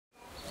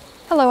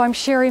Hello, I'm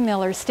Sherry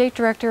Miller, State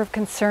Director of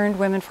Concerned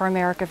Women for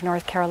America of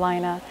North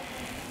Carolina.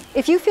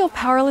 If you feel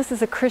powerless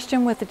as a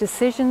Christian with the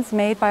decisions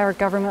made by our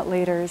government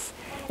leaders,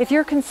 if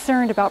you're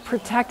concerned about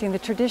protecting the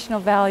traditional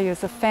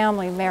values of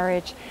family,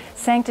 marriage,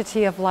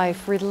 sanctity of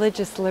life,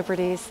 religious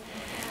liberties,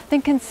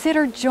 then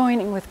consider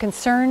joining with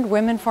Concerned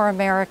Women for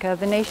America,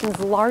 the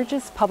nation's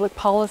largest public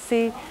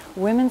policy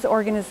women's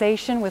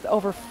organization with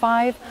over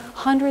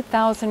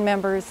 500,000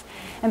 members,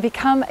 and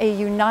become a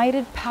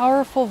united,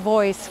 powerful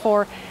voice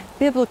for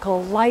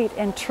biblical light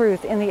and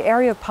truth in the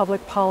area of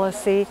public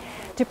policy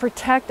to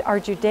protect our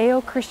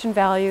Judeo-Christian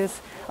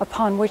values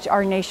upon which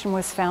our nation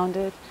was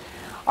founded.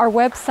 Our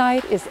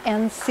website is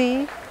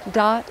nc.cwfa.org.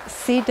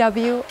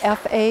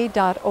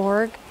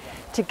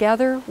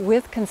 Together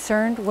with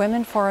Concerned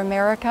Women for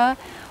America,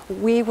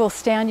 we will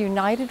stand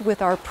united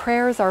with our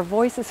prayers, our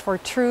voices for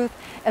truth,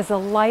 as a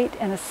light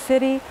and a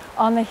city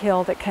on the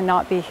hill that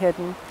cannot be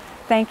hidden.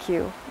 Thank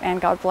you,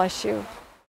 and God bless you.